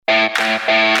Hello,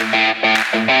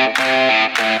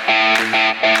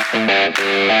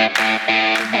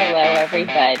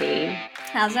 everybody.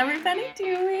 How's everybody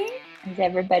doing? Is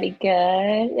everybody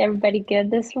good? Everybody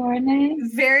good this morning?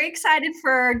 Very excited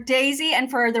for Daisy and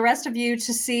for the rest of you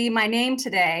to see my name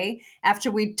today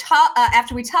after we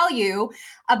tell you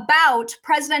about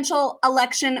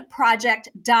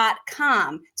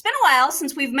presidentialelectionproject.com. It's been a while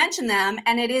since we've mentioned them,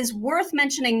 and it is worth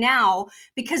mentioning now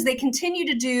because they continue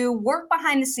to do work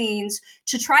behind the scenes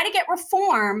to try to get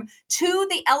reform to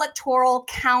the Electoral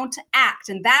Count Act.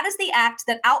 And that is the act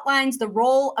that outlines the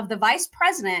role of the vice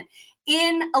president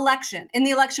in the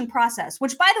election process,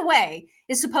 which, by the way,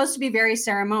 is supposed to be very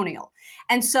ceremonial.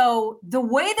 And so the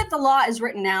way that the law is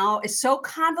written now is so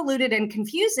convoluted and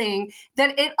confusing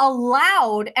that it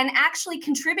allowed and actually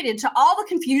contributed to all the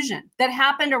confusion that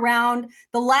happened around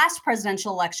the last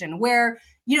presidential election, where,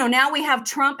 now we have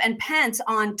Trump and Pence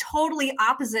on totally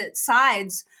opposite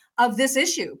sides of this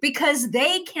issue because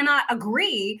they cannot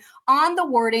agree on the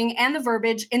wording and the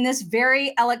verbiage in this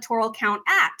very Electoral Count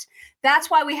Act.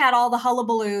 That's why we had all the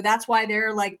hullabaloo. That's why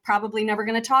they're probably never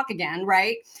going to talk again,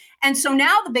 right? And so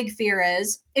now the big fear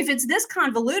is, if it's this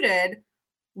convoluted,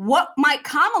 what might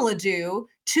Kamala do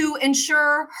to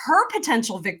ensure her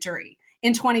potential victory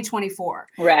in 2024?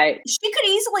 Right. She could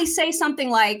easily say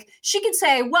something like,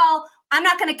 well, I'm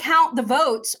not going to count the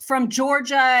votes from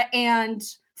Georgia and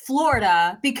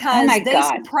Florida because they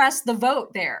suppressed the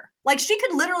vote there. She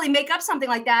could literally make up something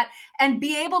like that and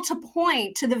be able to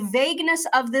point to the vagueness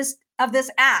of this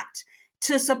act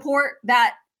to support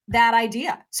that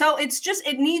idea. So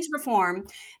it needs reform.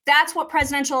 That's what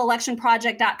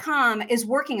presidentialelectionproject.com is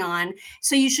working on.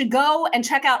 So you should go and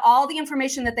check out all the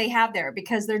information that they have there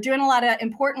because they're doing a lot of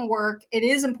important work. It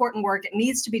is important work. It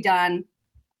needs to be done.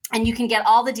 And you can get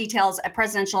all the details at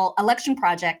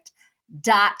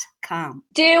presidentialelectionproject.com.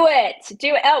 Do it.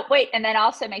 Oh, wait. And then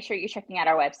also make sure you're checking out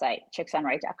our website,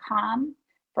 chicksonright.com,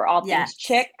 for all things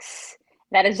chicks.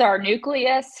 That is our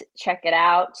nucleus. Check it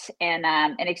out and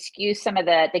excuse some of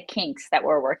the kinks that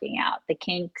we're working out, the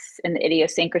kinks and the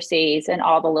idiosyncrasies and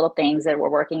all the little things that we're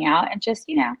working out. And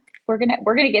just, we're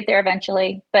gonna get there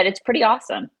eventually, but it's pretty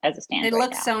awesome as it stands. It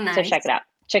looks so nice. So check it out.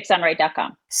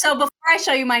 chicksonright.com. So before I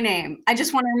show you my name, I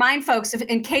just want to remind folks,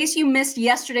 in case you missed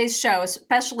yesterday's show,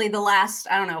 especially the last,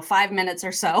 5 minutes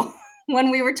or so,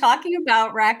 when we were talking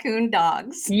about raccoon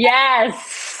dogs.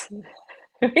 Yes.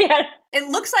 Yeah. It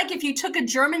looks like if you took a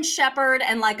German Shepherd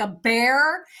and a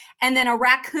bear and then a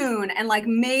raccoon and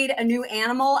made a new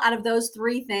animal out of those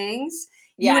three things,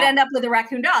 you would end up with a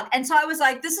raccoon dog. And so I was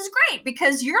like, this is great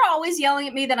because you're always yelling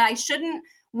at me that I shouldn't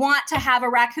want to have a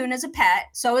raccoon as a pet.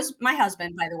 So is my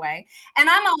husband, by the way. And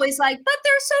I'm always like, but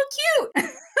they're so cute.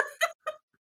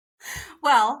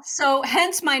 Well, so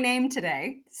hence my name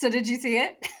today. So did you see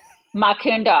it?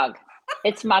 Macoon dog.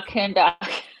 It's Macoon dog.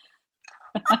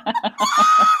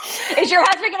 Is your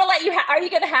husband going to let you? Are you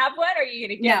going to have one? Or are you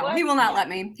going to get one? No, he will not let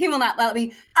me. He will not let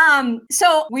me.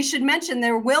 So we should mention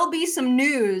there will be some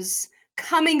news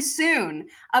coming soon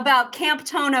about Camp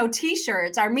Tono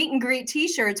t-shirts, our meet and greet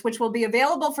t-shirts, which will be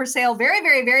available for sale very,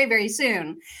 very, very, very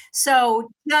soon.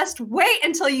 So just wait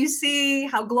until you see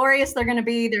how glorious they're going to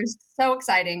be. They're so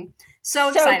exciting. So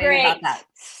excited about that.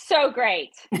 So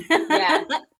great. Yeah.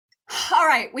 All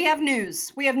right, we have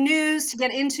news. We have news to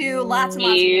get into. Lots and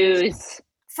lots of news.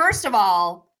 First of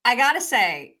all, I gotta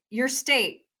say, your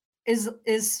state is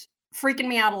freaking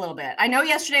me out a little bit. I know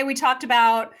yesterday we talked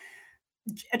about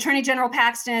Attorney General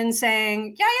Paxton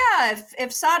saying,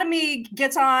 if sodomy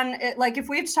gets on, if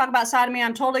we have to talk about sodomy,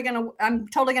 I'm totally gonna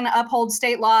uphold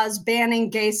state laws banning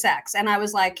gay sex. And I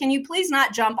was like, can you please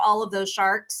not jump all of those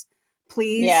sharks,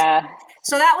 please? Yeah.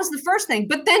 So that was the first thing.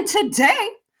 But then today,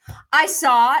 I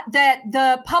saw that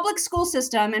the public school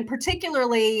system, and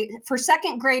particularly for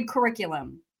second grade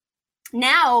curriculum,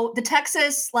 now the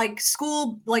Texas the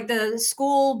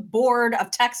school board of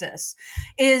Texas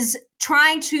is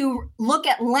trying to look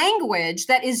at language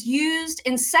that is used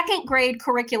in second grade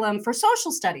curriculum for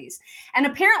social studies. And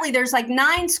apparently there's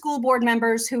 9 school board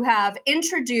members who have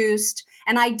introduced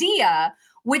an idea,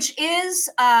 which is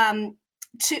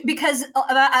because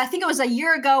I think it was a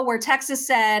year ago where Texas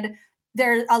said,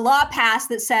 there's a law passed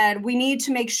that said we need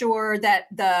to make sure that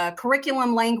the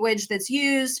curriculum language that's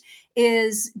used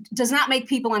does not make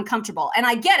people uncomfortable. And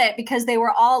I get it because they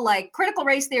were all like, critical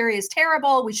race theory is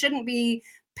terrible. We shouldn't be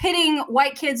pitting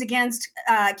white kids against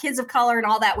kids of color and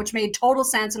all that, which made total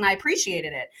sense. And I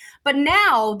appreciated it. But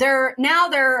now they're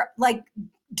like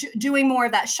doing more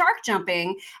of that shark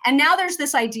jumping. And now there's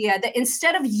this idea that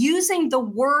instead of using the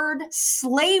word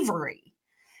slavery,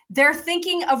 they're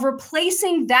thinking of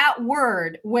replacing that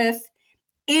word with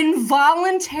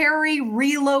involuntary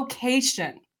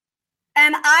relocation.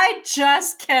 And I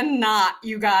just cannot,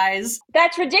 you guys.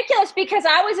 That's ridiculous because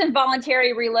I was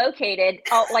involuntary relocated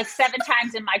like 7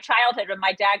 times in my childhood when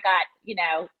my dad got,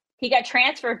 he got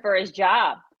transferred for his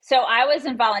job. So I was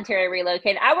involuntary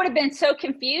relocated. I would have been so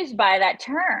confused by that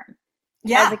term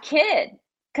as a kid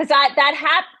because that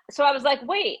happened. So I was like,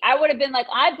 wait, I would have been like,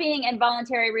 I'm being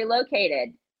involuntary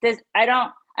relocated. I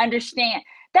don't understand.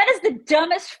 That is the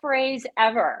dumbest phrase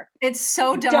ever. It's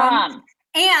so dumb.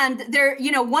 And there,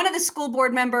 one of the school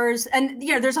board members, and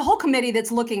there's a whole committee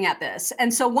that's looking at this.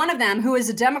 And so one of them, who is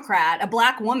a Democrat, a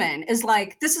Black woman, is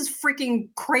like, this is freaking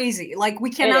crazy. Like, we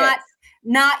cannot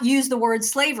not use the word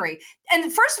slavery.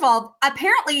 And first of all,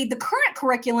 apparently the current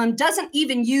curriculum doesn't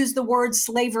even use the word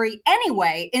slavery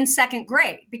anyway in 2nd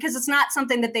grade because it's not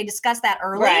something that they discuss that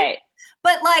early. Right.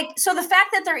 But so the fact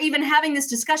that they're even having this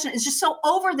discussion is just so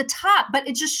over the top, but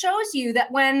it just shows you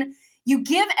that when you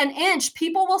give an inch,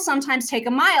 people will sometimes take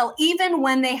a mile, even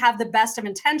when they have the best of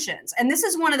intentions. And this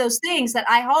is one of those things that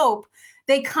I hope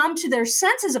they come to their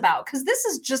senses about, because this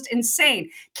is just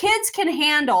insane. Kids can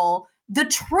handle the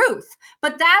truth,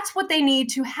 but that's what they need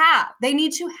to have. They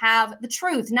need to have the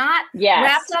truth, not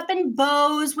wrapped up in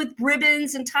bows with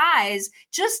ribbons and ties,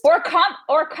 or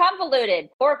convoluted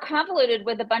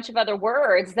with a bunch of other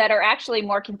words that are actually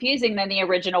more confusing than the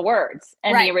original words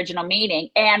and the original meaning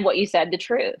and what you said, the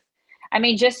truth. I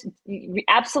mean, just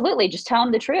absolutely, just tell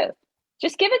them the truth.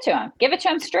 Just give it to them. Give it to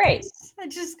them straight. Are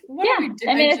we doing?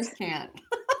 I just can't.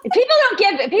 People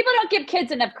don't give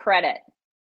kids enough credit.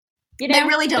 They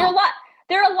really don't.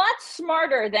 They're a lot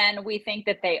smarter than we think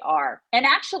that they are. And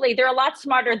actually, they're a lot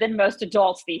smarter than most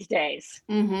adults these days.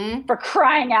 Mm-hmm. For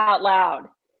crying out loud.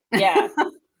 Yeah.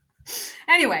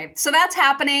 Anyway, so that's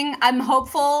happening. I'm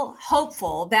hopeful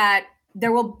that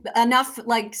there will enough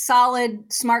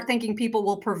solid, smart thinking people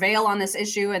will prevail on this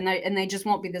issue and they just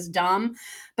won't be this dumb.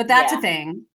 But that's a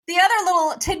thing. The other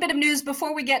little tidbit of news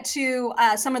before we get to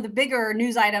some of the bigger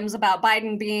news items about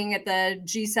Biden being at the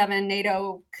G7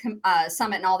 NATO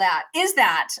summit and all that is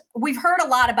that we've heard a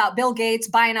lot about Bill Gates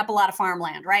buying up a lot of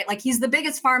farmland, right? Like, he's the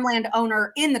biggest farmland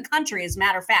owner in the country, as a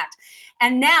matter of fact.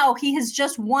 And now he has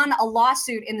just won a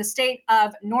lawsuit in the state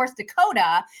of North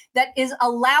Dakota that is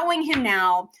allowing him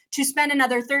now to spend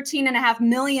another $13.5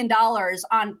 million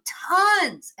on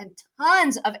tons and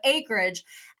tons of acreage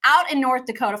out in North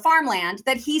Dakota farmland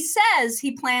that he says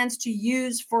he plans to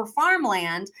use for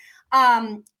farmland.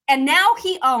 And now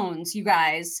he owns, you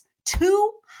guys,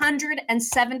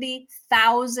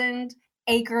 270,000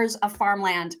 acres of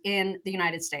farmland in the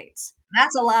United States.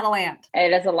 That's a lot of land.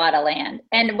 It is a lot of land.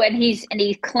 And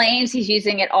he claims he's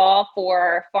using it all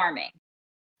for farming.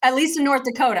 At least in North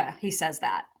Dakota, he says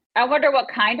that. I wonder what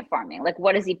kind of farming, like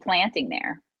what is he planting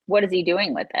there? What is he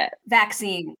doing with it?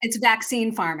 Vaccine. It's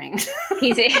vaccine farming.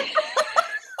 He's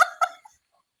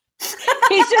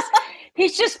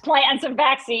just planting some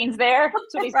vaccines there.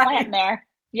 That's what he's planting there.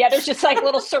 Yeah, there's just like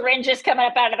little syringes coming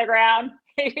up out of the ground.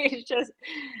 He's just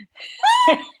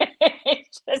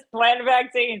planting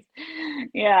vaccines.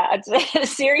 Yeah,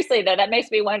 seriously though, that makes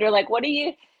me wonder, like, what are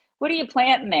you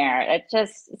planting there?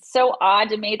 It's so odd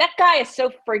to me. That guy is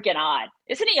so freaking odd.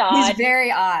 Isn't he odd? He's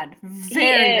very odd.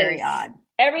 Very odd.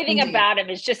 Everything about him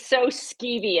is just so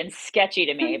skeevy and sketchy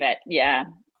to me. But yeah,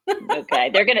 okay,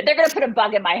 they're gonna put a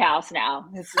bug in my house now.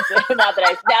 Now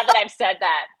that I've said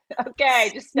that.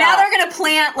 Okay, just stop. Now they're gonna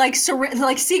plant like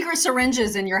secret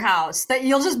syringes in your house that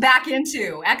you'll just back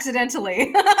into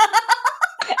accidentally.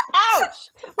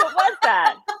 Ouch! What was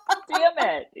that? Damn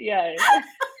it! Yeah.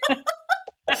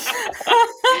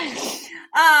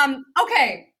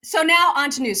 Okay, so now on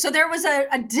to news. So there was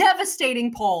a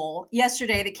devastating poll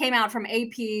yesterday that came out from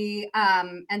AP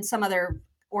and some other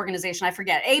organization, I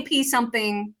forget, AP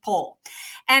something poll.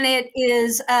 And it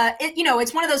is,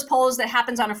 it's one of those polls that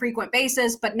happens on a frequent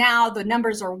basis, but now the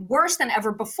numbers are worse than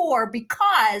ever before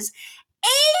because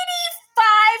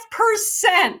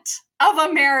 85% of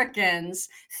Americans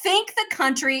think the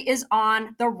country is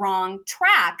on the wrong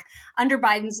track under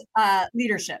Biden's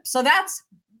leadership. So that's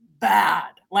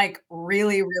bad, like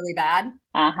really, really bad.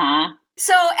 Uh-huh.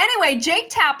 So anyway, Jake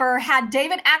Tapper had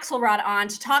David Axelrod on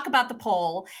to talk about the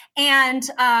poll. And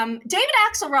David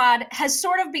Axelrod has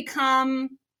sort of become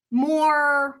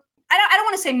more, I don't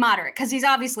want to say moderate because he's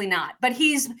obviously not, but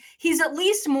he's at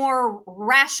least more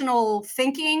rational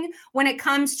thinking when it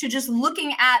comes to just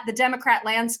looking at the Democrat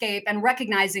landscape and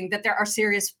recognizing that there are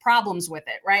serious problems with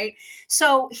it, right?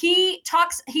 So he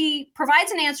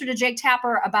provides an answer to Jake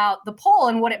Tapper about the poll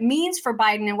and what it means for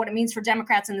Biden and what it means for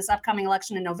Democrats in this upcoming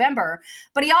election in November.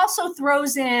 But he also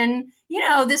throws in,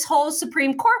 this whole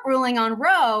Supreme Court ruling on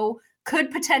Roe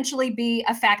could potentially be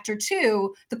a factor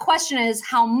too. The question is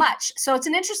how much. So it's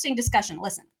an interesting discussion.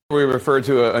 Listen. We referred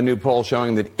to a new poll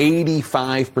showing that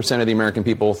 85% of the American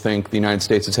people think the United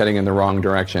States is heading in the wrong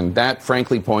direction. That,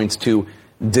 frankly, points to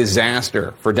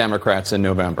disaster for Democrats in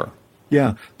November.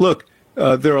 Yeah. Look,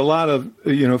 there are a lot of,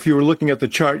 if you were looking at the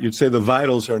chart, you'd say the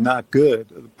vitals are not good.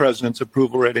 The president's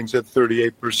approval ratings at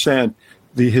 38%.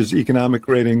 His economic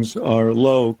ratings are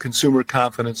low. Consumer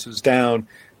confidence is down.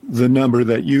 The number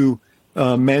that you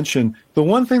mentioned. The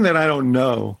one thing that I don't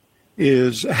know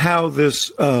is how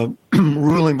this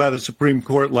ruling by the Supreme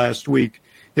Court last week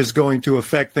is going to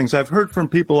affect things. I've heard from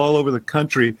people all over the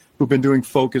country who've been doing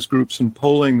focus groups and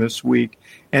polling this week,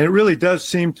 and it really does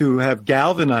seem to have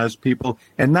galvanized people,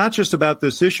 and not just about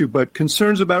this issue, but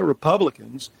concerns about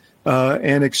Republicans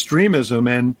and extremism.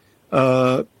 And,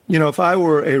 if I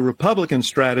were a Republican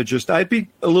strategist, I'd be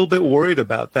a little bit worried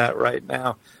about that right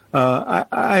now.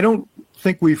 I don't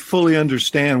think we fully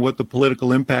understand what the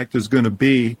political impact is going to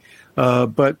be.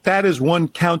 But that is one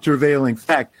countervailing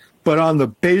fact. But on the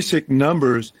basic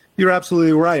numbers, you're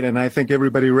absolutely right. And I think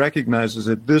everybody recognizes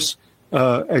that this,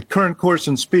 at current course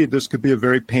and speed, this could be a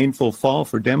very painful fall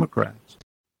for Democrats.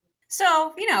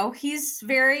 So, he's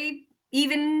very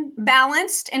even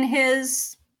balanced in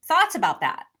his thoughts about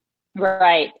that.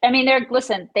 Right. I mean,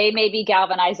 they may be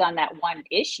galvanized on that one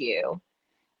issue,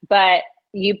 but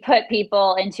you put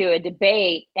people into a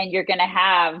debate and you're going to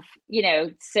have,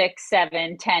 6,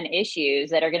 7, 10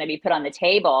 issues that are going to be put on the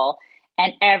table,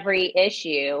 and every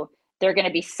issue they're going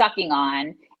to be sucking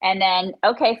on. And then,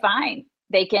 okay, fine.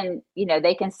 They can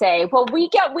say, well, we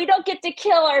don't get to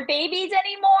kill our babies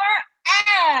anymore.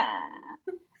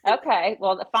 Okay,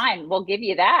 well, fine. We'll give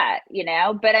you that,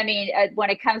 but I mean, when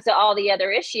it comes to all the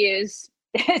other issues,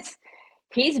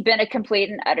 he's been a complete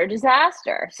and utter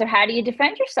disaster. So how do you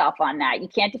defend yourself on that? You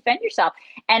can't defend yourself.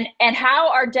 And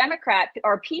how are Democrat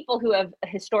or people who have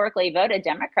historically voted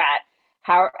Democrat,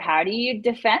 how do you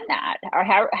defend that? Or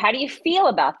how do you feel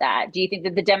about that? Do you think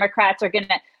that the Democrats are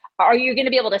you going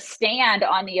to be able to stand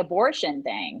on the abortion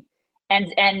thing?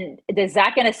 And is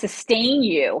that going to sustain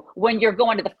you when you're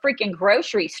going to the freaking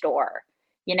grocery store,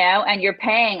 and you're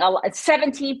paying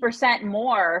 17%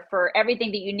 more for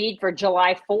everything that you need for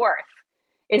July 4th?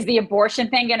 Is the abortion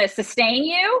thing going to sustain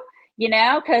you?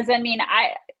 Because I mean,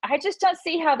 I just don't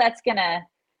see how that's going to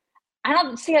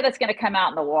come out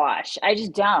in the wash. I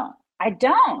just don't. I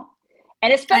don't.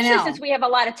 And especially since we have a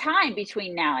lot of time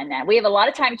between now and then. We have a lot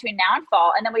of time between now and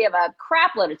fall, and then we have a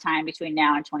crap load of time between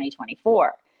now and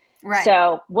 2024. Right.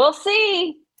 So we'll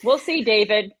see. We'll see,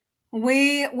 David.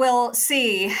 We will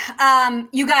see.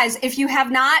 You guys, if you have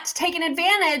not taken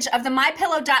advantage of the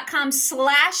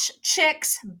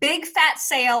mypillow.com/chicks big fat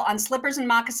sale on slippers and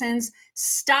moccasins,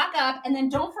 stock up. And then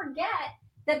don't forget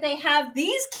that they have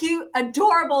these cute,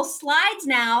 adorable slides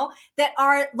now that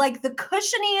are like the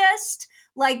cushioniest,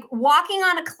 like walking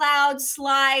on a cloud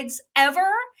slides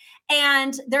ever.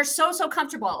 And they're so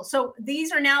comfortable. So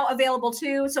these are now available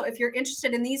too. So if you're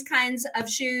interested in these kinds of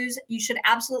shoes, you should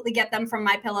absolutely get them from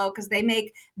MyPillow, because they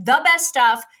make the best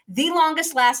stuff, the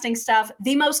longest lasting stuff,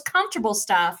 the most comfortable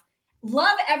stuff.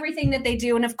 Love everything that they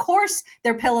do. And of course,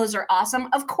 their pillows are awesome.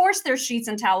 Of course, their sheets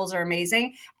and towels are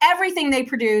amazing. Everything they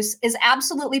produce is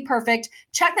absolutely perfect.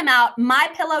 Check them out.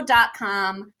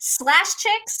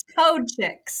 mypillow.com/chicks, code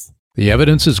chicks. The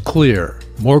evidence is clear.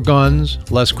 More guns,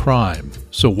 less crime.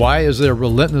 So why is there a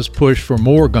relentless push for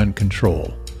more gun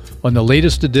control? On the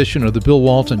latest edition of The Bill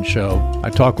Walton Show, I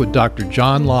talk with Dr.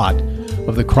 John Lott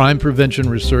of the Crime Prevention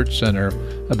Research Center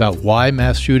about why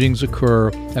mass shootings occur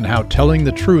and how telling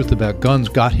the truth about guns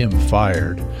got him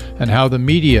fired, and how the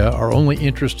media are only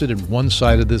interested in one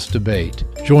side of this debate.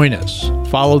 Join us.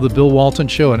 Follow The Bill Walton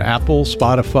Show on Apple,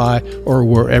 Spotify, or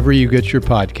wherever you get your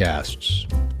podcasts.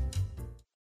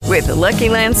 With the Lucky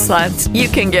Land Slots, you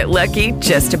can get lucky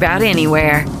just about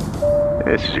anywhere.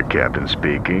 This is your captain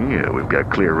speaking. We've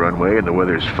got clear runway and the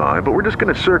weather's fine, but we're just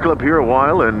going to circle up here a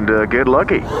while and get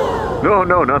lucky.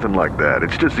 No, nothing like that.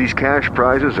 It's just these cash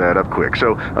prizes add up quick.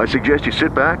 So I suggest you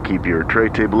sit back, keep your tray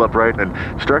table upright, and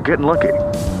start getting lucky.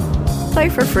 Play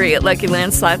for free at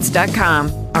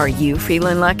LuckyLandSlots.com. Are you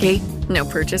feeling lucky? No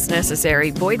purchase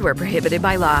necessary. Void where prohibited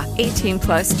by law.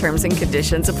 18+ terms and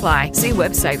conditions apply. See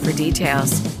website for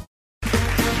details.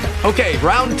 Okay,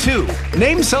 round 2.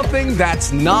 Name something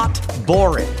that's not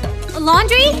boring. A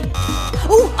laundry?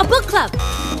 Ooh, a book club.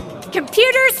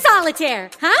 Computer solitaire,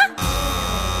 huh?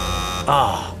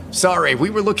 Ah, sorry. We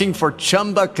were looking for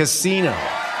Chumba Casino.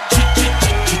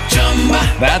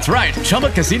 That's right.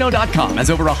 ChumbaCasino.com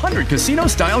has over 100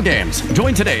 casino-style games.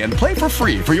 Join today and play for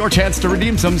free for your chance to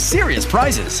redeem some serious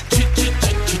prizes.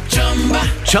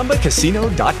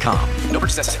 ChumbaCasino.com. No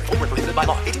purchase necessary. Void where prohibited by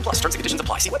law. 18 plus terms and conditions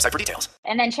apply. See website for details.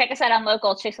 And then check us out on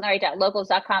local,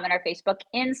 chicksontheright.locals.com, and our Facebook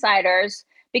insiders,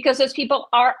 because those people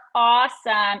are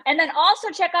awesome. And then also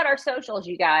check out our socials,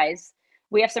 you guys.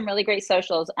 We have some really great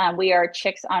socials. We are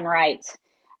Chicks on Right.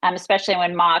 Especially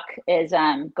when Mock is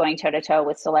going toe-to-toe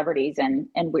with celebrities and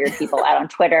weird people out on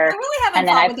Twitter. I really haven't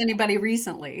fought with anybody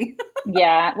recently.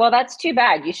 Yeah, well, that's too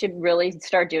bad. You should really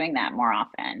start doing that more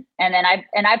often. And then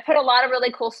I put a lot of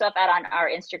really cool stuff out on our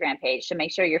Instagram page, so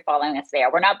make sure you're following us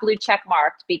there. We're not blue check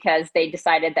marked because they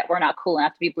decided that we're not cool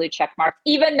enough to be blue check marked,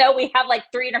 even though we have like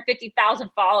 350,000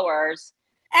 followers.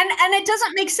 And it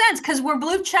doesn't make sense because we're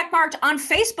blue check marked on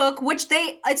Facebook, which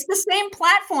it's the same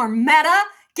platform, Meta.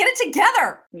 Get it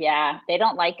together. Yeah, they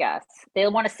don't like us. They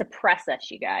want to suppress us,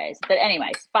 you guys. But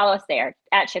anyways, follow us there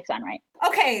at Chicks on Right.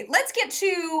 Okay, let's get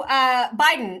to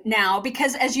Biden now,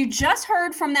 because as you just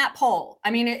heard from that poll,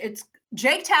 I mean, it's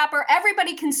Jake Tapper.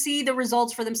 Everybody can see the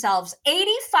results for themselves.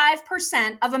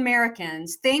 85% of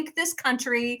Americans think this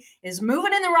country is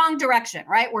moving in the wrong direction,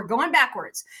 right? We're going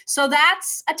backwards. So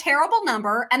that's a terrible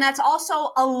number. And that's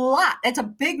also a lot. It's a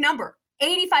big number.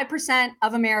 85%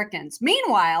 of Americans.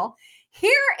 Meanwhile,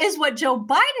 here is what Joe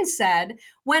Biden said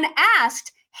when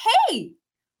asked, hey,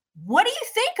 what do you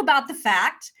think about the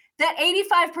fact that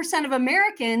 85% of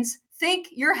Americans think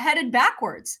you're headed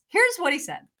backwards? Here's what he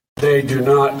said. They do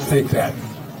not think that.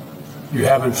 You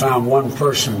haven't found one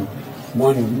person,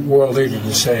 one world leader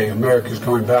to say America's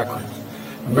going backwards.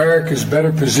 America's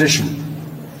better positioned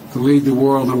to lead the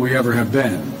world than we ever have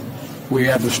been. We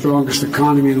have the strongest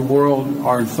economy in the world.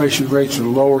 Our inflation rates are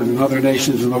lower than other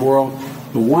nations in the world.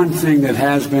 The one thing that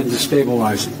has been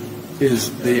destabilizing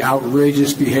is the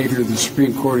outrageous behavior of the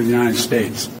Supreme Court of the United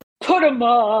States. Put them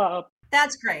up.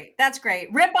 That's great. That's great.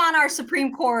 Rip on our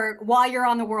Supreme Court while you're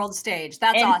on the world stage.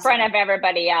 That's awesome. In front of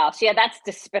everybody else. Yeah, that's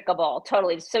despicable.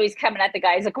 Totally. So he's coming at the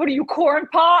guy. He's like, what are you, corn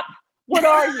pop? What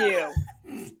are you?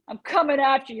 I'm coming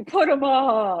after you. Put them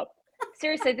up.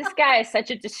 Seriously, this guy is such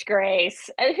a disgrace.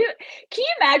 Can you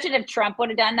imagine if Trump would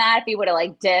have done that? If he would have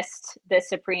like dissed the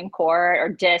Supreme Court or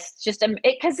dissed just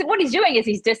because what he's doing is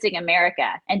he's dissing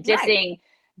America and dissing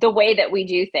the way that we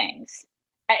do things.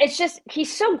 It's just,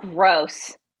 he's so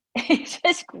gross. He's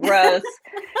just gross.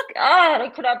 God, I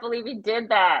cannot believe he did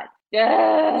that.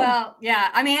 Well,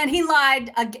 yeah. I mean, and he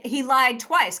lied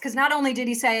twice, because not only did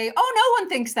he say, oh, no one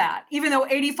thinks that, even though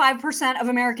 85% of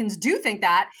Americans do think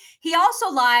that, he also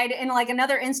lied in like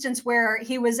another instance where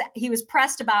he was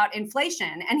pressed about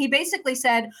inflation. And he basically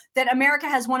said that America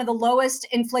has one of the lowest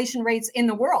inflation rates in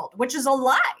the world, which is a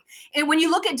lie. And when you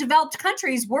look at developed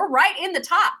countries, we're right in the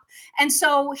top. And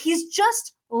so he's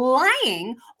just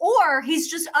lying, or he's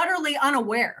just utterly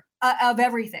unaware of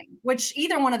everything, which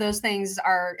either one of those things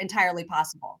are entirely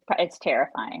possible. It's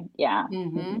terrifying. Yeah.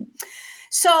 Mm-hmm.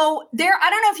 So there,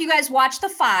 I don't know if you guys watched The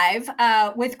Five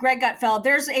with Greg Gutfeld.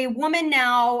 There's a woman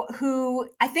now who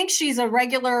I think she's a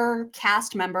regular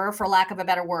cast member, for lack of a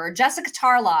better word, Jessica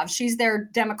Tarlov. She's their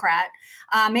Democrat.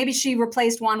 Maybe she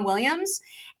replaced Juan Williams.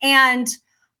 And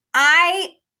I'm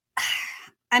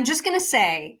just going to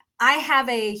say, I have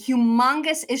a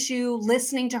humongous issue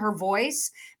listening to her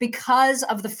voice because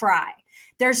of the fry.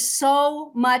 There's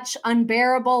so much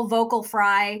unbearable vocal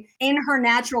fry in her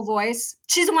natural voice.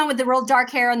 She's the one with the real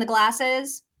dark hair and the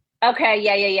glasses. Okay,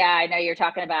 yeah. I know you're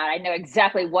talking about. I know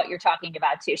exactly what you're talking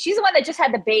about too. She's the one that just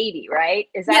had the baby, right?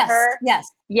 Is that her?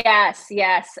 Yes.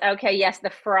 Okay, yes,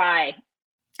 the fry.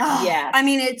 Oh, yes. I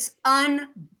mean, it's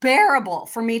unbearable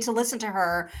for me to listen to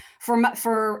her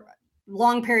for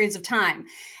long periods of time.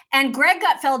 And Greg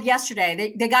Gutfeld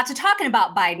yesterday, they got to talking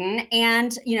about Biden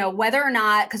and, whether or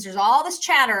not, because there's all this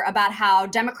chatter about how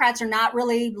Democrats are not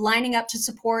really lining up to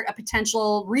support a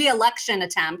potential re-election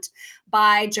attempt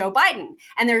by Joe Biden.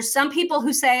 And there's some people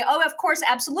who say, oh, of course,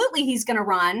 absolutely, he's going to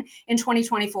run in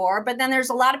 2024. But then there's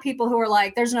a lot of people who are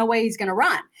like, there's no way he's going to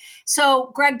run.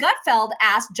 So Greg Gutfeld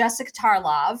asked Jessica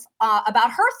Tarlov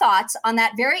about her thoughts on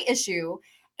that very issue.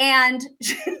 And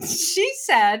she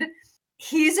said,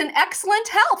 he's in excellent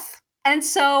health. And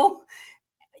so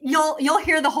you'll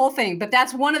hear the whole thing, but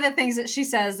that's one of the things that she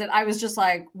says that I was just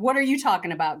like, what are you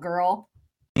talking about, girl?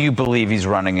 You believe he's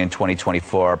running in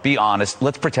 2024. Be honest.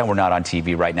 Let's pretend we're not on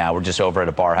TV right now. We're just over at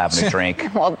a bar having a drink.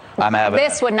 Well,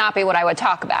 this would not be what I would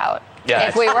talk about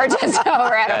if we were just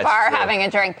over at a bar having a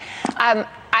drink.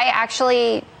 I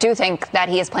actually do think that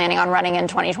he is planning on running in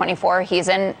 2024. He's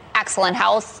in excellent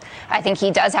health. I think he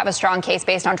does have a strong case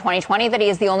based on 2020 that he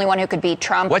is the only one who could beat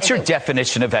Trump. What's your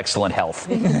definition of excellent health?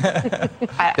 I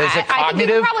think he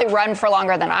could probably run for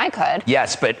longer than I could.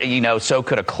 Yes, but, so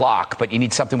could a clock. But you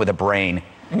need something with a brain.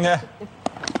 Yeah.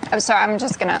 I'm sorry. I'm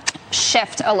just going to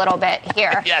shift a little bit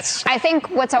here. Yes. I think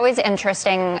what's always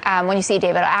interesting when you see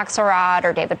David Axelrod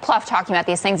or David Plouffe talking about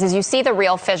these things is you see the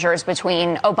real fissures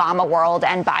between Obama world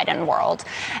and Biden world.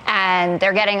 And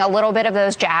they're getting a little bit of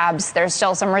those jabs. There's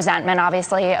still some resentment,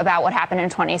 obviously, about what happened in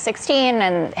 2016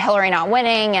 and Hillary not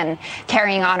winning and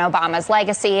carrying on Obama's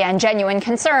legacy, and genuine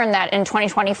concern that in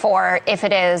 2024, if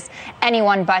it is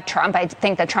anyone but Trump, I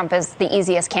think that Trump is the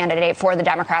easiest candidate for the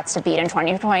Democrats to beat in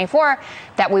 2024,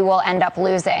 that we will end up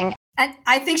losing. And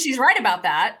I think she's right about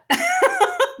that.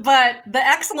 But the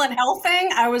excellent health thing,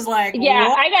 I was like, yeah,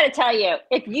 what? I got to tell you,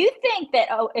 if you think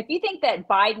that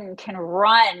Biden can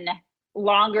run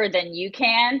longer than you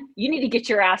can, you need to get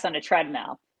your ass on a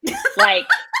treadmill. Like,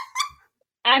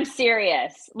 I'm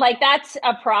serious. Like, that's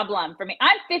a problem for me.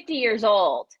 I'm 50 years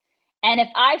old. And if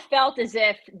I felt as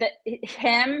if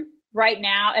him right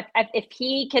now, if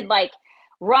he could like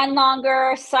run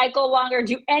longer, cycle longer,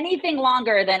 do anything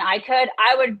longer than I could,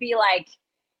 I would be like,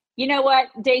 you know what,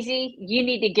 Daisy, you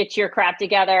need to get your crap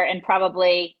together and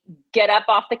probably get up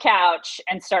off the couch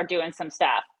and start doing some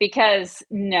stuff. Because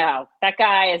no, that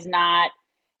guy is not,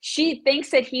 she thinks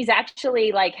that he's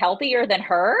actually like healthier than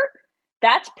her.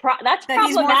 That's problematic.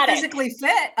 He's more physically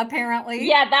fit, apparently.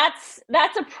 Yeah,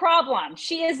 that's a problem.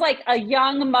 She is like a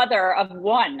young mother of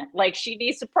one. Like, she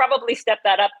needs to probably step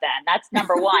that up then. That's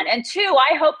number one. And two,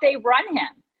 I hope they run him.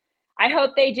 I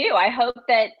hope they do. I hope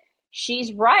that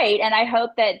she's right. And I hope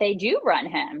that they do run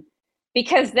him.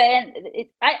 Because then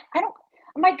I don't,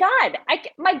 oh my God,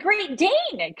 my Great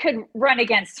Dane could run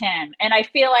against him. And I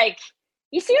feel like,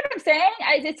 you see what I'm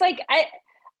saying? It's like,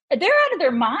 they're out of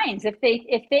their minds if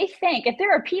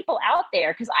there are people out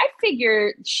there, because I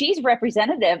figure she's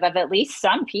representative of at least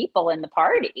some people in the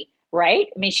party, right?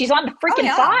 I mean, she's on the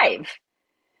freaking 5.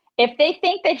 If they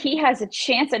think that he has a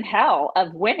chance in hell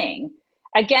of winning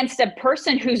against a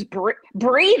person who's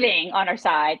breathing on her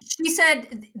side. She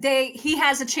said he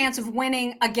has a chance of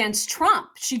winning against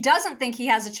Trump. She doesn't think he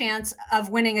has a chance of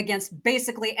winning against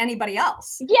basically anybody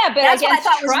else. Yeah, but that's what I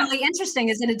thought Trump was really interesting,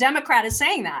 is that a Democrat is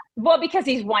saying that. Well, because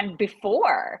he's won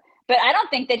before. But I don't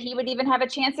think that he would even have a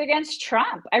chance against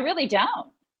Trump. I really don't.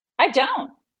 I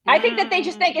don't. I think that they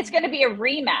just think it's going to be a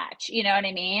rematch. You know what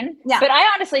I mean? Yeah. But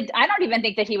I don't even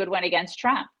think that he would win against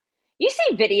Trump. You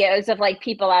see videos of like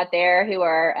people out there who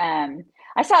are,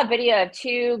 I saw a video of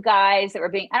 2 guys that were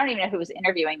being, I don't even know who was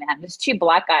interviewing them. There's 2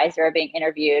 black guys that were being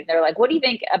interviewed. They're like, what do you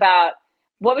think about,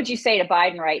 what would you say to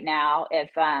Biden right now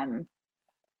if,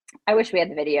 I wish we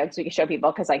had the video so we could show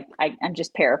people, because I'm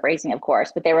just paraphrasing, of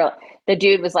course, but the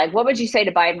dude was like, what would you say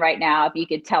to Biden right now if you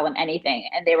could tell him anything?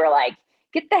 And they were like,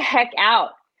 get the heck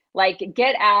out. Like,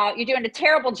 get out. You're doing a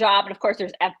terrible job. And of course,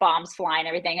 there's F-bombs flying and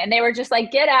everything. And they were just like,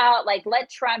 get out. Like, let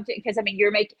Trump do, because I mean,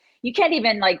 you can't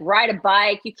even like ride a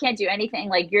bike. You can't do anything.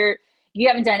 Like, you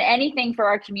haven't done anything for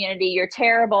our community. You're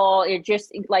terrible. You're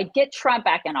just like, get Trump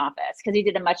back in office, because he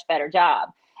did a much better job.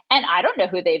 And I don't know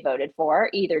who they voted for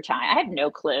either time. I have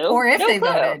no clue. Or if they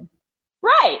voted.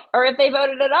 Right. Or if they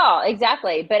voted at all.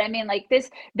 Exactly. But I mean, like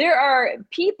there are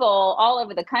people all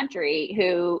over the country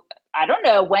who, I don't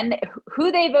know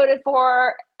who they voted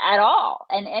for at all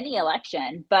in any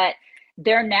election, but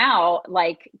they're now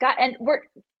like,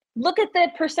 look at the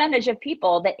percentage of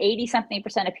people, the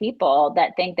 80-something% of people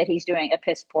that think that he's doing a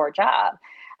piss poor job.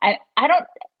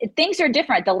 Things are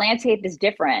different. The landscape is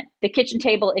different. The kitchen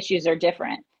table issues are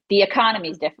different. The economy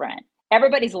is different.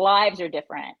 Everybody's lives are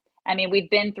different. I mean, we've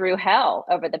been through hell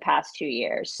over the past 2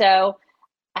 years. So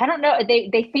I don't know.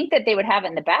 They think that they would have it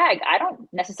in the bag. I don't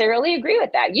necessarily agree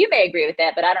with that. You may agree with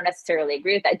that, but I don't necessarily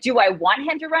agree with that. Do I want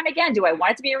him to run again? Do I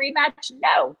want it to be a rematch?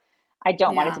 No, I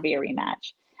don't want it to be a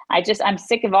rematch. I'm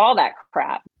sick of all that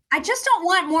crap. I just don't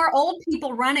want more old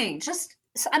people running.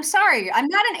 I'm sorry, I'm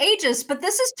not an ageist, but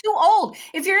this is too old.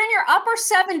 If you're in your upper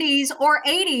 70s or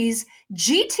 80s,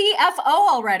 GTFO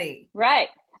already. Right.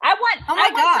 I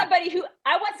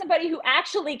want somebody who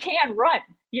actually can run.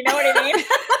 You know what I mean?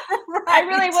 Right. I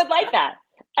really would like that.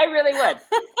 I really would.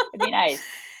 It'd be nice.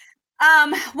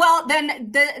 Well,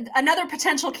 then another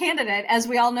potential candidate, as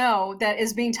we all know, that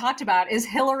is being talked about is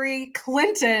Hillary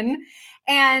Clinton.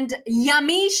 And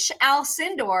Yamiche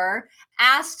Alcindor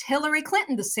asked Hillary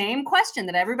Clinton the same question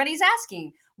that everybody's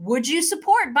asking. Would you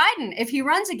support Biden if he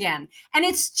runs again? And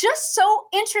it's just so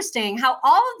interesting how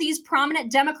all of these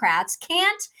prominent Democrats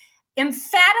can't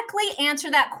emphatically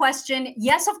answer that question.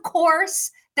 Yes, of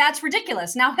course. That's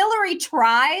ridiculous. Now, Hillary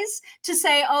tries to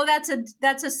say, oh,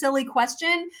 that's a silly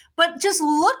question. But just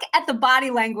look at the body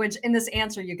language in this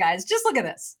answer, you guys. Just look at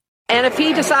this. And if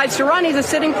he decides to run, he's a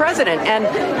sitting president. And,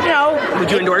 would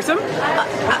you endorse him?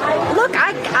 Look,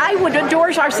 I would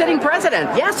endorse our sitting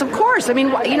president. Yes, of course. I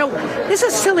mean, this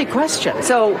is a silly question.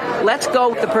 So let's go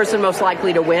with the person most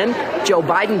likely to win. Joe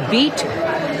Biden beat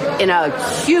in a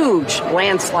huge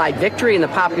landslide victory in the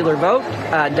popular vote,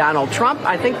 Donald Trump.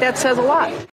 I think that says a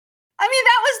lot. I mean,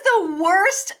 that was the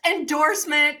worst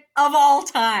endorsement of all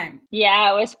time.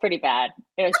 Yeah, it was pretty bad.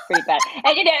 It was pretty bad.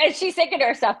 And, she's thinking to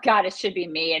herself, God, it should be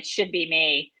me. It should be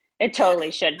me. It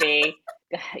totally should be.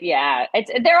 Yeah,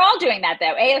 they're all doing that,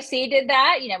 though. AOC did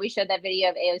that. We showed that video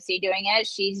of AOC doing it.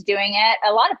 She's doing it.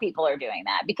 A lot of people are doing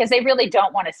that because they really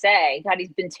don't want to say, God,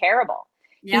 he's been terrible.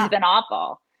 Yeah. He's been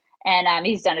awful. And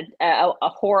he's done a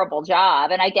horrible job.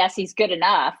 And I guess he's good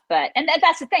enough. And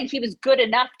that's the thing. He was good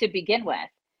enough to begin with.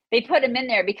 They put him in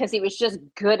there because he was just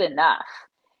good enough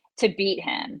to beat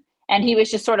him. And he was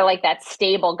just sort of like that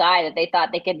stable guy that they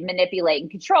thought they could manipulate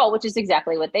and control, which is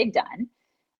exactly what they've done.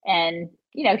 And,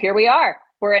 here we are.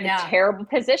 We're in a terrible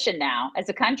position now as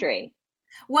a country.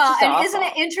 Well, and awful. Isn't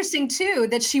it interesting, too,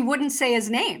 that she wouldn't say his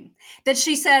name? That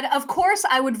she said, of course,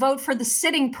 I would vote for the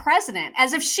sitting president,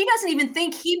 as if she doesn't even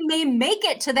think he may make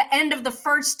it to the end of the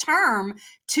first term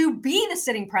to be the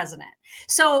sitting president.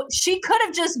 So she could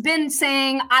have just been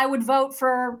saying, I would vote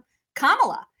for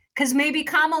Kamala, because maybe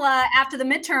Kamala, after the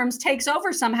midterms, takes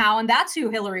over somehow, and that's who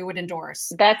Hillary would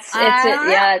endorse.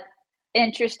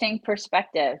 Interesting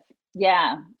perspective.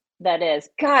 Yeah. That is.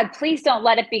 God, please don't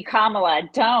let it be Kamala.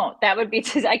 Don't. That would be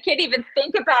I can't even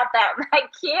think about that. I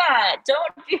can't.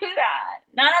 Don't do that.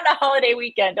 Not on a holiday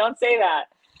weekend. Don't say that.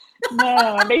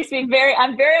 No, it makes me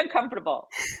I'm very uncomfortable.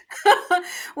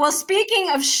 Well, speaking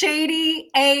of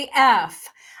shady AF,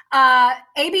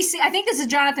 ABC, I think this is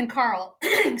Jonathan Karl,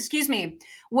 excuse me,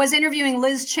 was interviewing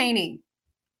Liz Cheney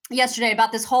yesterday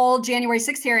about this whole January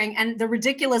 6th hearing and the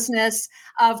ridiculousness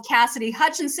of Cassidy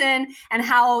Hutchinson and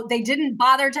how they didn't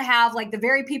bother to have the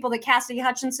very people that Cassidy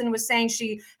Hutchinson was saying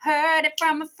she heard it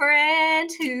from a friend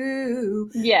who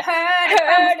heard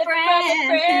it from a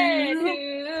friend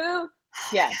who.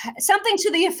 Yeah. Something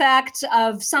to the effect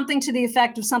of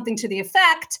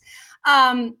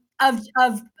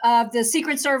the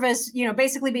Secret Service,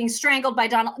 basically being strangled by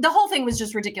Donald. The whole thing was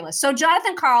just ridiculous. So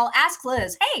Jonathan Karl asked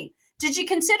Liz, hey, did you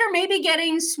consider maybe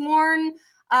getting sworn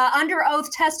under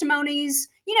oath testimonies,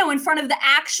 in front of the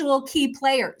actual key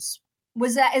players?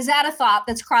 Is that a thought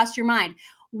that's crossed your mind?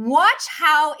 Watch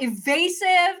how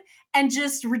evasive and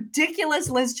just ridiculous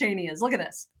Liz Cheney is. Look at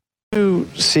this. To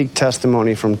seek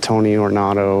testimony from Tony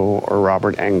Ornato or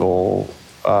Robert Engel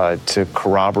to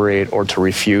corroborate or to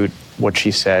refute what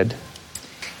she said?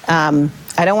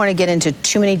 I don't want to get into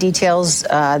too many details.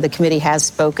 The committee has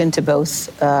spoken to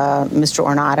both Mr.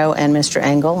 Ornato and Mr.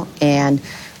 Engel, and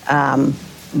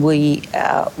we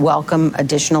welcome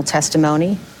additional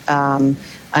testimony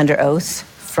under oath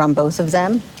from both of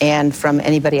them and from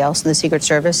anybody else in the Secret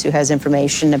Service who has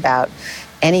information about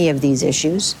any of these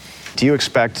issues. Do you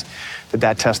expect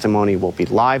that testimony will be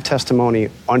live testimony,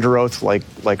 under oath,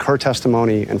 like her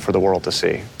testimony, and for the world to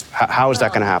see? How is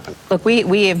that going to happen? Look,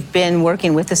 we have been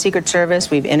working with the Secret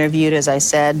Service. We've interviewed, as I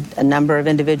said, a number of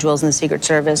individuals in the Secret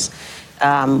Service.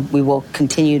 We will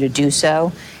continue to do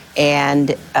so.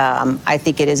 And I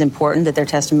think it is important that their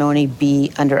testimony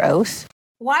be under oath.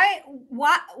 Why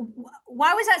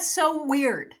was that so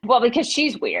weird? Well, because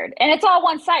she's weird. And it's all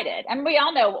one-sided. I mean, we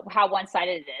all know how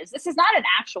one-sided it is. This is not an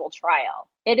actual trial.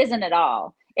 It isn't at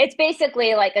all. It's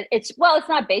basically it's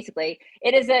not basically.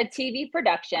 It is a TV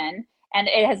production. And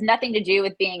it has nothing to do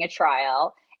with being a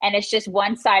trial. And it's just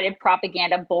one-sided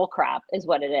propaganda bullcrap is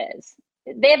what it is.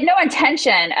 They have no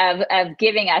intention of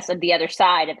giving us the other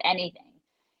side of anything.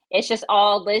 It's just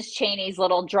all Liz Cheney's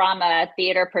little drama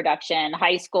theater production,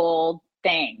 high school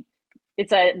thing.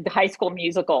 It's a high school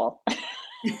musical.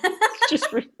 It's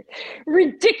just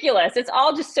ridiculous. It's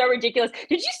all just so ridiculous.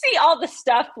 Did you see all the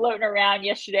stuff floating around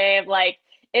yesterday of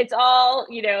it's all,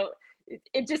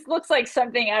 it just looks like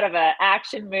something out of an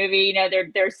action movie.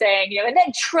 They're saying, and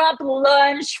then Trump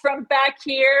lunged from back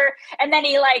here, and then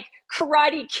he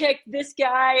karate kicked this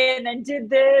guy, and then did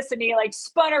this, and he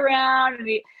spun around, and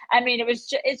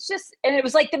it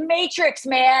was like the Matrix,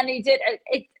 man. He did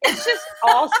it's just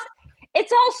all.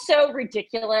 It's all so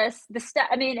ridiculous. The stuff.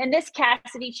 I mean, and this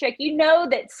Cassidy chick,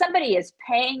 that somebody is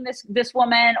paying this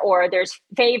woman, or there's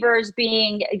favors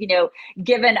being,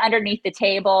 given underneath the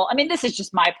table. I mean, this is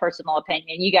just my personal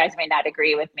opinion. You guys may not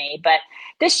agree with me, but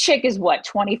this chick is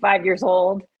 25 years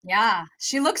old? Yeah,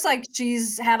 she looks like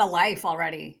she's had a life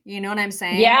already. You know what I'm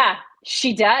saying? Yeah,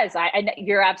 she does.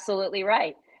 You're absolutely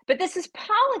right. But this is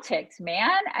politics,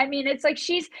 man. I mean, it's like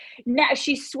she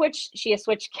has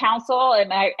switched counsel.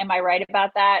 Am I right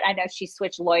about that? I know she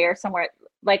switched lawyer somewhere.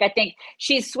 Like, I think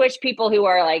she's switched people who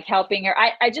are like helping her.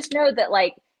 I just know that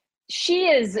like she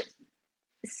is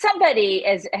somebody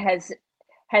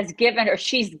has given, or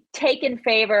she's taken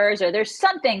favors, or there's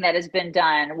something that has been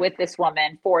done with this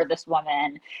woman for this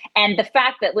woman. And the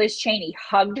fact that Liz Cheney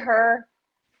hugged her,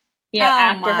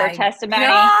 after her testimony.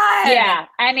 God. Yeah.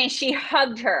 I mean, she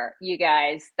hugged her, you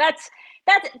guys. That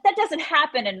doesn't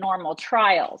happen in normal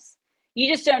trials.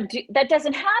 You just that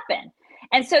doesn't happen.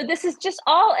 And so this is just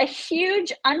all a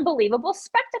huge, unbelievable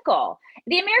spectacle.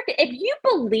 If you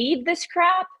believe this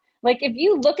crap, like if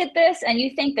you look at this and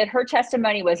you think that her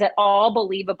testimony was at all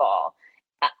believable,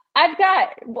 I've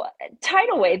got the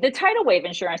tidal wave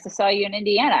insurance to sell you in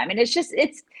Indiana. I mean, it's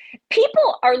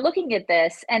people are looking at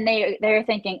this and they're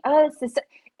thinking, oh,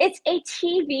 it's a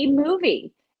TV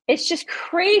movie. It's just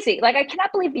crazy. Like, I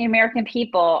cannot believe the American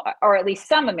people, or at least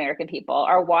some American people,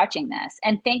 are watching this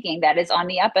and thinking that it's on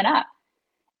the up and up.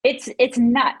 It's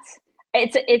nuts.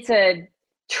 It's a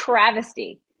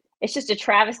travesty. It's just a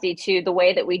travesty to the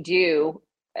way that we do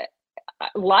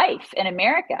life in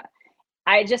America.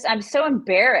 I'm so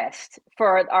embarrassed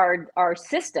for our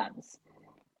systems.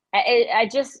 And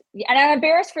I'm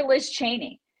embarrassed for Liz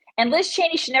Cheney. And Liz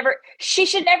Cheney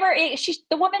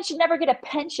the woman should never get a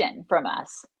pension from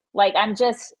us. Like, God,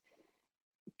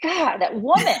 that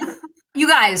woman. You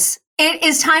guys, it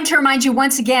is time to remind you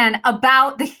once again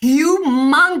about the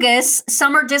humongous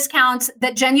summer discounts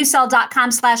that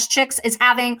genucel.com/chicks is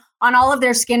having on all of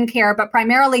their skincare, but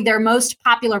primarily their most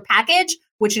popular package,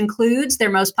 which includes their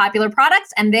most popular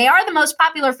products. And they are the most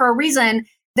popular for a reason.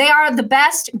 They are the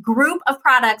best group of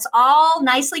products, all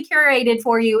nicely curated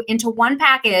for you into one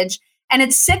package. And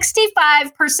it's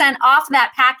 65% off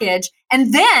that package.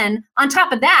 And then on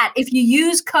top of that, if you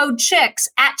use code CHICKS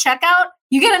at checkout,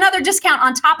 you get another discount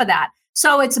on top of that.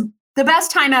 So it's the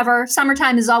best time ever.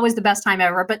 Summertime is always the best time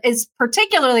ever, but it's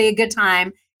particularly a good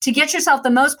time to get yourself the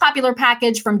most popular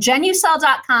package from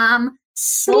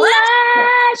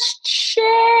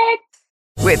genucel.com/chicks.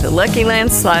 With the Lucky Land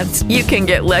Slots, you can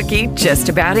get lucky just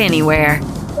about anywhere.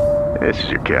 This is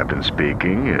your captain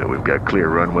speaking. We've got clear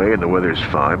runway and the weather's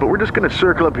fine, but we're just going to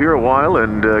circle up here a while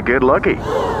and get lucky.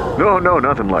 No,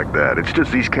 nothing like that. It's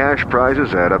just these cash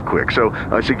prizes add up quick. So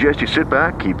I suggest you sit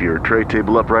back, keep your tray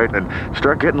table upright, and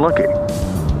start getting lucky.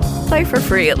 Play for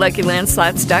free at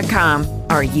LuckyLandSlots.com.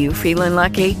 Are you feeling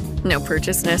lucky? No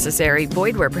purchase necessary.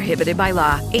 Void where prohibited by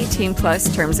law.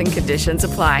 18+ terms and conditions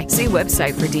apply. See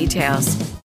website for details.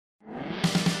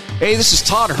 Hey, this is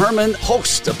Todd Herman,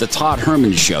 host of The Todd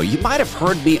Herman Show. You might have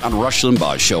heard me on Rush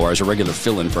Limbaugh's show, where I was a regular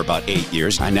fill-in for about 8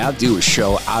 years. I now do a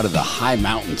show out of the high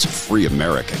mountains of free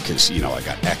America because, I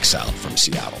got exiled from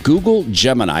Seattle. Google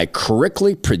Gemini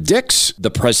correctly predicts the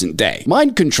present day.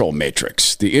 Mind control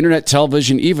matrix. The internet,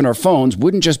 television, even our phones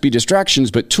wouldn't just be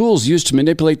distractions, but tools used to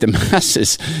manipulate the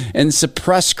masses and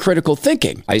suppress critical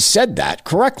thinking. I said that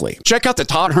correctly. Check out The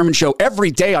Todd Herman Show every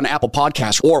day on Apple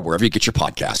Podcasts or wherever you get your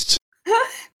podcasts.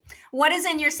 What is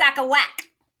in your sack of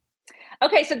whack?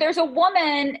 Okay, so there's a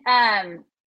woman,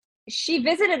 she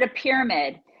visited a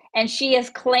pyramid, and she has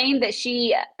claimed that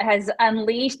she has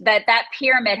unleashed, that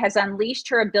pyramid has unleashed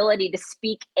her ability to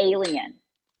speak alien.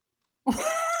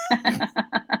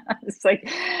 It's like,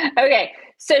 okay,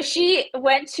 so she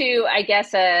went to, I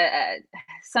guess,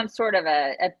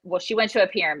 she went to a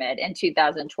pyramid in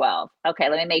 2012. Okay,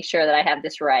 let me make sure that I have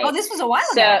this right. Oh, this was a while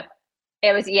ago.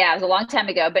 It was a long time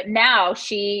ago, but now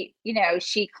she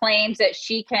claims that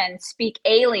she can speak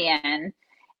alien,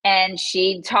 and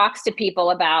she talks to people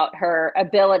about her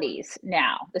abilities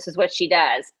now. This is what she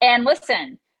does. And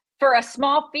listen, for a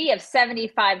small fee of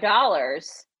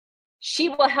 $75, she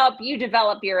will help you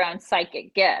develop your own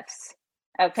psychic gifts.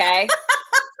 Okay?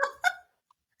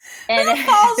 And who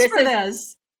falls for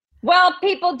this? Well,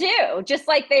 people do. Just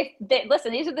like they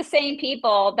listen, these are the same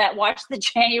people that watch the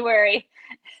January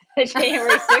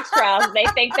 6th trials. They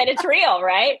think that it's real,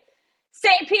 right?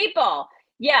 Same people.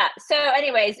 Yeah. So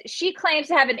anyways, she claims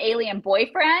to have an alien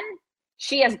boyfriend.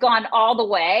 She has gone all the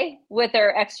way with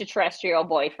her extraterrestrial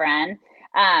boyfriend.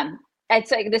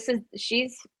 It's like, this is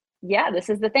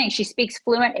the thing. She speaks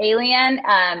fluent alien.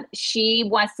 She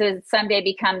wants to someday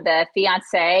become the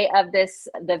fiance of this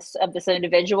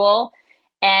individual.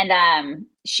 And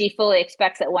she fully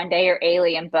expects that one day her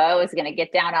alien beau is going to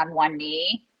get down on one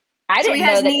knee. I didn't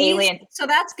know that aliens. So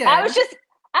that's good. I was just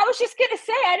gonna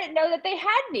say I didn't know that they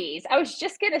had knees. I was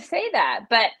just gonna say that.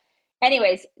 But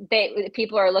anyways,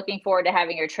 people are looking forward to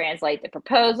having her translate the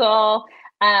proposal.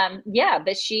 Yeah,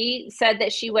 but she said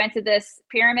that she went to this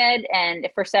pyramid, and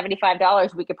for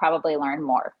 $75, we could probably learn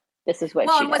more. This is what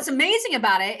well, she and does. what's amazing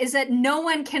about it is that no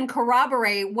one can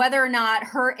corroborate whether or not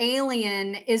her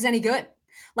alien is any good.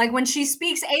 Like when she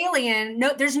speaks alien,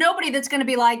 there's nobody that's going to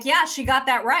be like, yeah, she got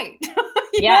that right.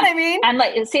 You know what I mean? And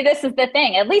like, see, this is the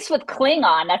thing. At least with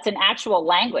Klingon, that's an actual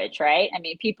language, right? I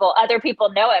mean, other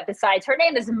people know it. Besides, her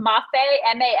name is Mafe,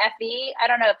 M-A-F-E. I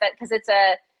don't know if that because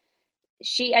I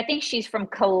think she's from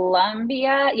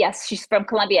Colombia. Yes, she's from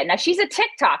Colombia. Now she's a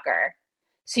TikToker.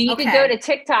 So you can go to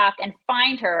TikTok and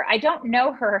find her. I don't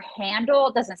know her handle.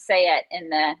 It doesn't say it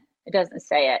it doesn't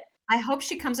say it. I hope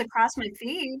she comes across my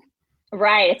feed.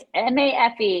 Right. It's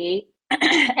M-A-F-E.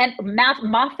 And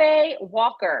Mafe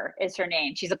Walker is her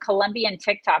name. She's a Colombian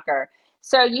TikToker.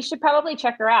 So you should probably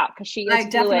check her out because she is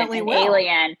fluent in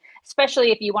alien,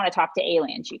 especially if you want to talk to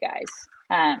aliens, you guys.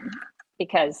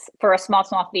 Because for a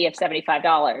small fee of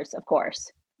 $75, of course,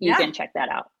 you can check that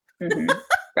out. Mm-hmm.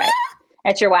 Right.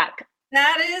 That's your whack.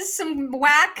 That is some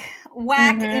whack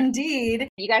indeed.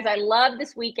 You guys, I love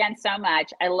this weekend so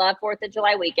much. I love 4th of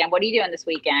July weekend. What are you doing this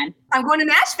weekend? I'm going to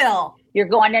Nashville. You're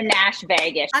going to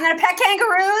Vegas. I'm going to pet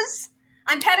kangaroos.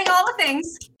 I'm petting all the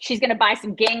things. She's going to buy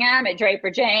some gingham at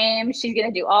Draper James. She's going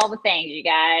to do all the things, you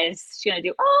guys. She's going to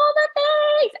do all the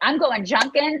things. I'm going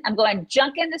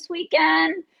junking this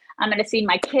weekend. I'm going to see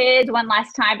my kids one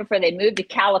last time before they move to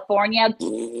California.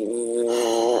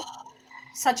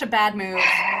 Such a bad move.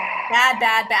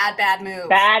 Bad move.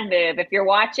 Bad move. If you're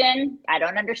watching, I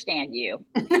don't understand you.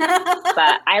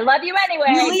 But I love you anyway.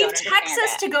 You leave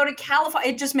Texas to go to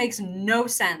California. It just makes no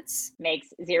sense.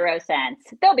 Makes zero sense.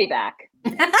 They'll be back.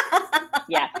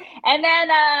 Yeah. And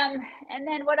then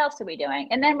what else are we doing?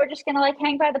 And then we're just going to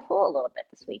hang by the pool a little bit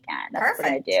this weekend. That's what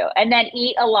we're going to do. And then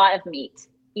eat a lot of meat.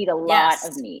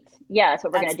 Of meat. Yeah, that's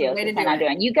what we're going to do. That's what I'm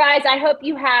doing. You guys, I hope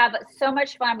you have so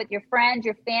much fun with your friends,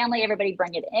 your family, everybody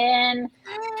bring it in.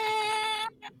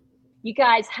 You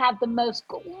guys have the most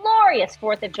glorious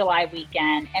 4th of July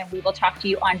weekend, and we will talk to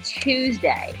you on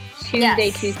Tuesday.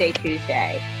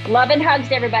 Tuesday. Love and hugs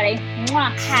to everybody.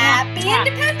 Mwah. Happy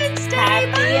Independence Day.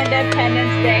 Happy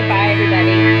Independence Day. Bye,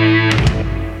 everybody.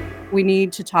 We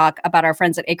need to talk about our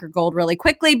friends at Acre Gold really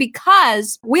quickly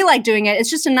because we like doing it. It's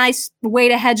just a nice way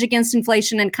to hedge against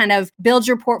inflation and kind of build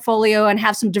your portfolio and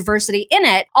have some diversity in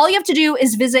it. All you have to do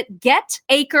is visit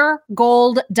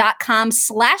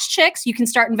getacregold.com/chicks. You can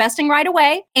start investing right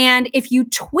away. And if you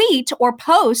tweet or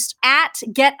post at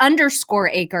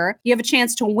 @get_acre, you have a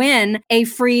chance to win a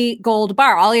free gold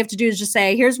bar. All you have to do is just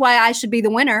say, here's why I should be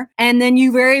the winner. And then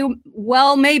you very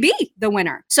well may be the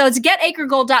winner. So it's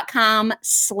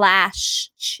getacregold.com/chicks.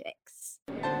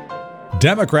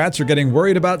 Democrats are getting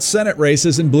worried about Senate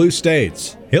races in blue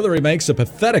states. Hillary makes a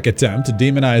pathetic attempt to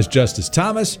demonize Justice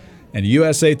Thomas, and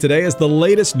USA Today is the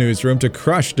latest newsroom to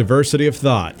crush diversity of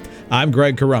thought. I'm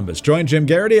Greg Corombos. Join Jim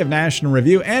Garrity of National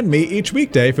Review and me each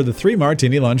weekday for the 3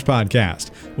 Martini Lunch podcast.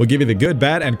 We'll give you the good,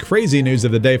 bad, and crazy news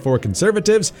of the day for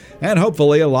conservatives, and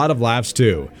hopefully a lot of laughs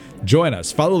too. Join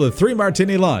us. Follow the 3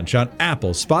 Martini Lunch on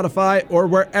Apple, Spotify, or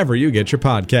wherever you get your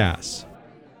podcasts.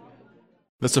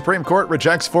 The Supreme Court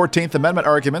rejects 14th Amendment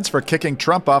arguments for kicking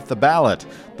Trump off the ballot.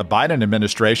 The Biden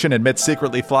administration admits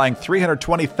secretly flying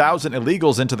 320,000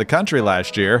 illegals into the country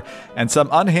last year, and some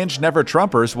unhinged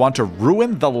never-Trumpers want to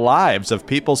ruin the lives of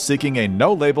people seeking a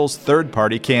no-labels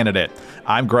third-party candidate.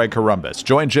 I'm Greg Corombos.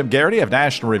 Join Jim Garrity of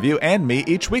National Review and me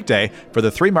each weekday for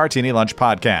the 3 Martini Lunch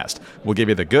podcast. We'll give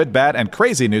you the good, bad, and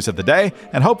crazy news of the day,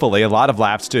 and hopefully a lot of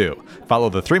laughs too.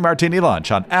 Follow the 3 Martini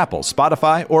Lunch on Apple,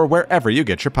 Spotify, or wherever you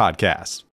get your podcasts.